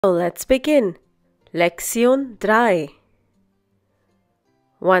So let's begin. Lektion 3.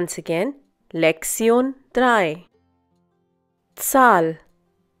 Once again, Lektion 3. Zahl.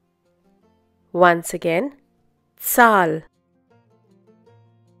 Once again, Zahl.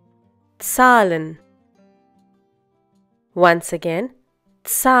 Zahlen. Once again,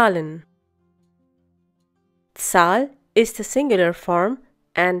 Zahlen. Zahl is the singular form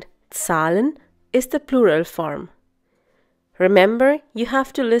and Zahlen is the plural form. Remember, you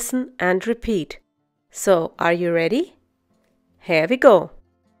have to listen and repeat. So, are you ready? Here we go.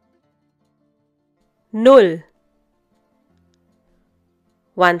 Null.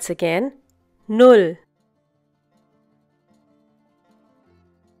 Once again, Null.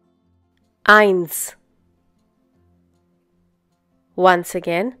 Eins. Once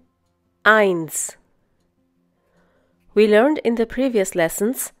again, Eins. We learned in the previous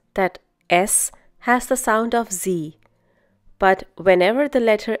lessons that S has the sound of Z, but whenever the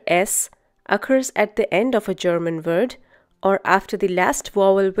letter S occurs at the end of a German word or after the last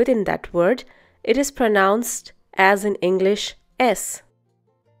vowel within that word, it is pronounced as in English S.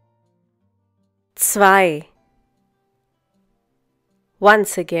 Zwei.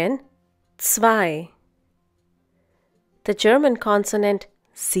 Once again, zwei. The German consonant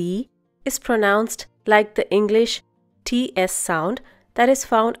Z is pronounced like the English TS sound that is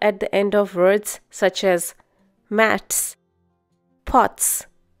found at the end of words such as mats, pots,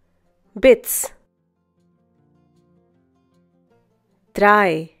 bits.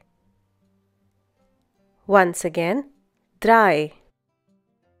 Drei. Once again, drei.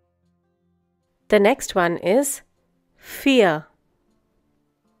 The next one is vier.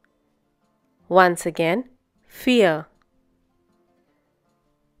 Once again, vier.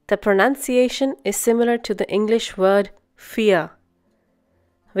 The pronunciation is similar to the English word vier.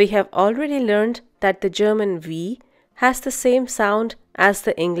 We have already learned that the German V has the same sound as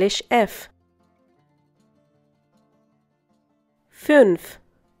the English F. Fünf.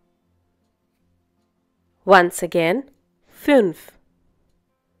 Once again, fünf.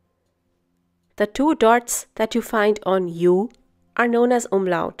 The two dots that you find on U are known as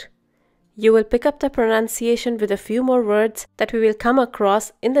umlaut. You will pick up the pronunciation with a few more words that we will come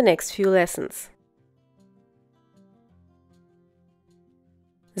across in the next few lessons.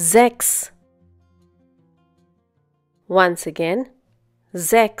 Sechs. Once again,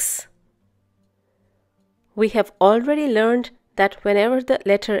 sechs. We have already learned that whenever the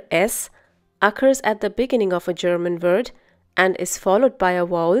letter S occurs at the beginning of a German word and is followed by a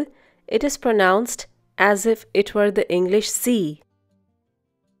vowel, it is pronounced as if it were the English Z.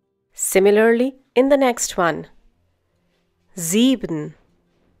 Similarly, in the next one, sieben.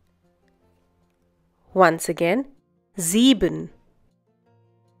 Once again, sieben.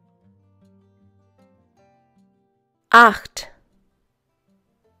 Acht.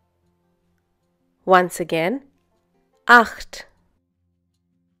 Once again, acht.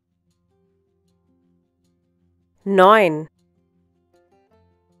 Neun.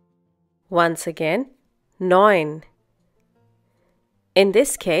 Once again, neun. In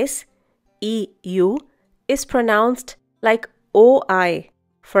this case, EU is pronounced like OI,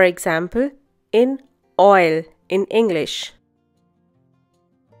 for example, in oil in English.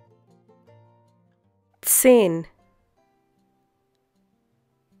 Zehn.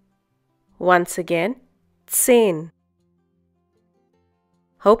 Once again, zehn.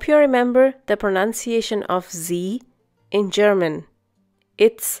 Hope you remember the pronunciation of Z in German.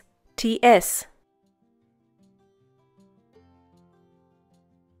 It's TS.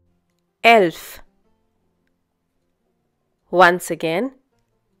 Elf. Once again,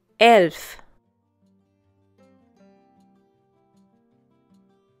 elf.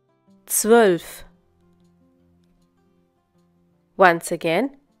 Zwölf. Once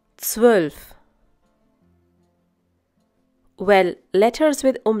again, zwölf. Well, letters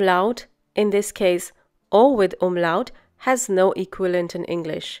with umlaut, in this case O with umlaut, has no equivalent in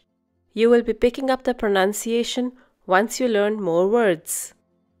English. You will be picking up the pronunciation once you learn more words.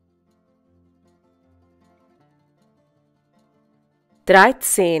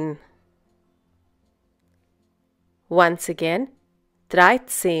 13. Once again,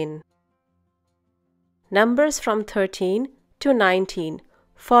 13. Numbers from 13 to 19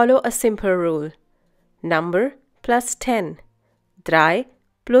 follow a simple rule. Number plus 10. 3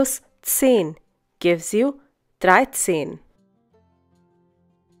 plus 10 gives you 13.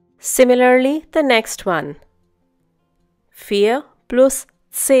 Similarly, the next one. 4 plus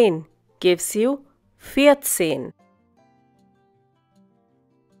 10 gives you 14.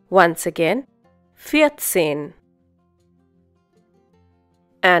 Once again, 14.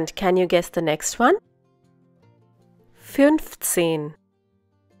 And can you guess the next one? 15.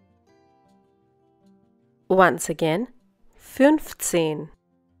 Once again, 15.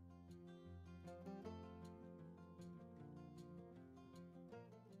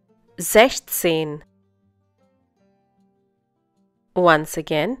 Sechzehn. Once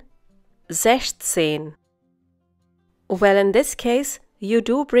again, 16. Well, in this case, you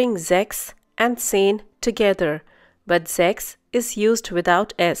do bring 6 and 10 together, but 6 is used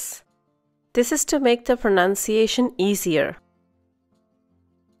without S. This is to make the pronunciation easier.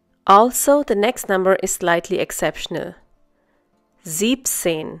 Also, the next number is slightly exceptional.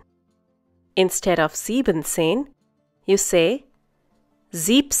 17. Instead of 17, you say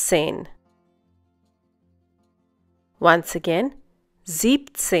 17. Once again,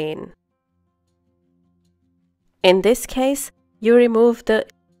 17. In this case, you remove the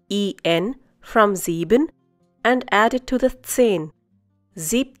en from 7 and add it to the 10.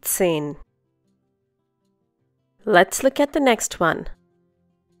 17. Let's look at the next one.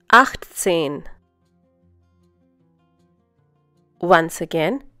 18. Once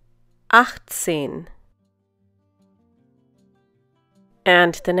again, 18.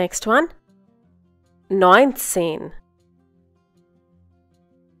 And the next one, 19.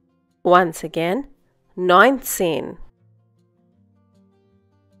 Once again, 19.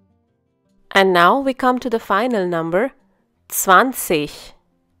 And now we come to the final number, 20.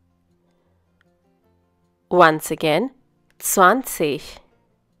 Once again, 20.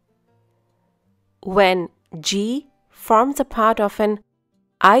 When G forms a part of an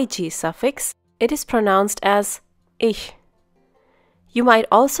ig suffix, it is pronounced as ich. You might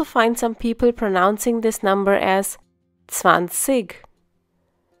also find some people pronouncing this number as 20.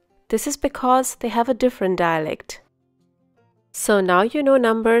 This is because they have a different dialect. So now you know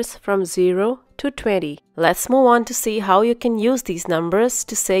numbers from 0 to 20. Let's move on to see how you can use these numbers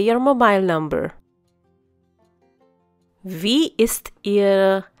to say your mobile number. Wie ist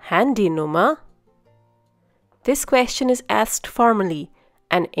Ihre Handynummer? This question is asked formally,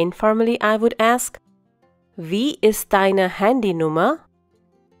 and informally I would ask, Wie ist deine Handynummer?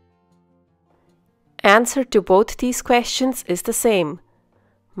 Answer to both these questions is the same.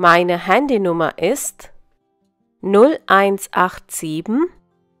 Meine Handynummer ist 0187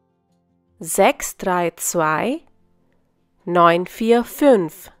 632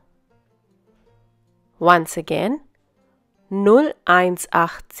 945. Once again,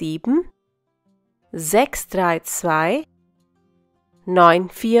 0187 632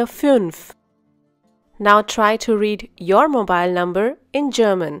 945. Now try to read your mobile number in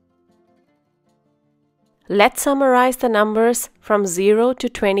German. Let's summarize the numbers from 0 to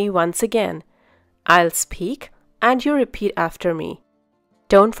 20 once again. I'll speak and you repeat after me.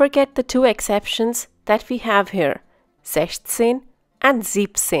 Don't forget the two exceptions that we have here, 16 and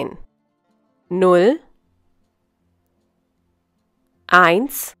 17. 0, 1,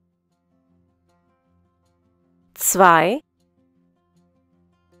 2, 3,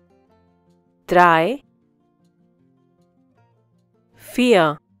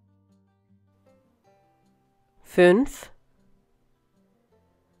 4, 5,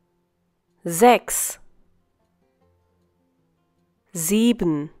 6,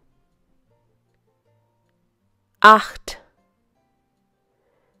 7, 8,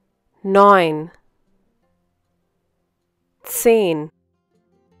 9, 10,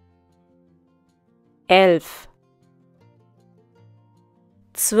 11,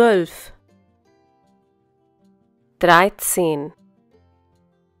 12, 13,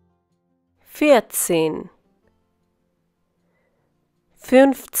 14,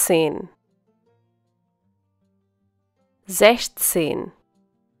 15, 16,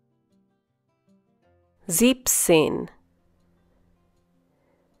 17,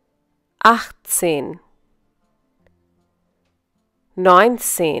 18,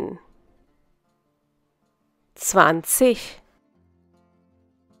 19, 20.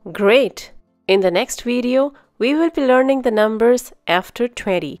 Great! In the next video, we will be learning the numbers after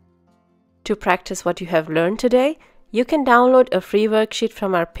 20. To practice what you have learned today, you can download a free worksheet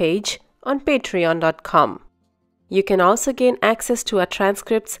from our page on patreon.com. You can also gain access to our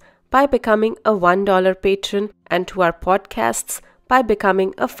transcripts by becoming a $1 patron and to our podcasts by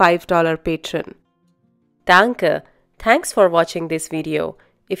becoming a $5 patron. Danke! Thanks for watching this video.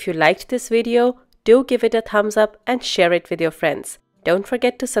 If you liked this video, do give it a thumbs up and share it with your friends. Don't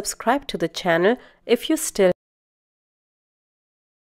forget to subscribe to the channel if you still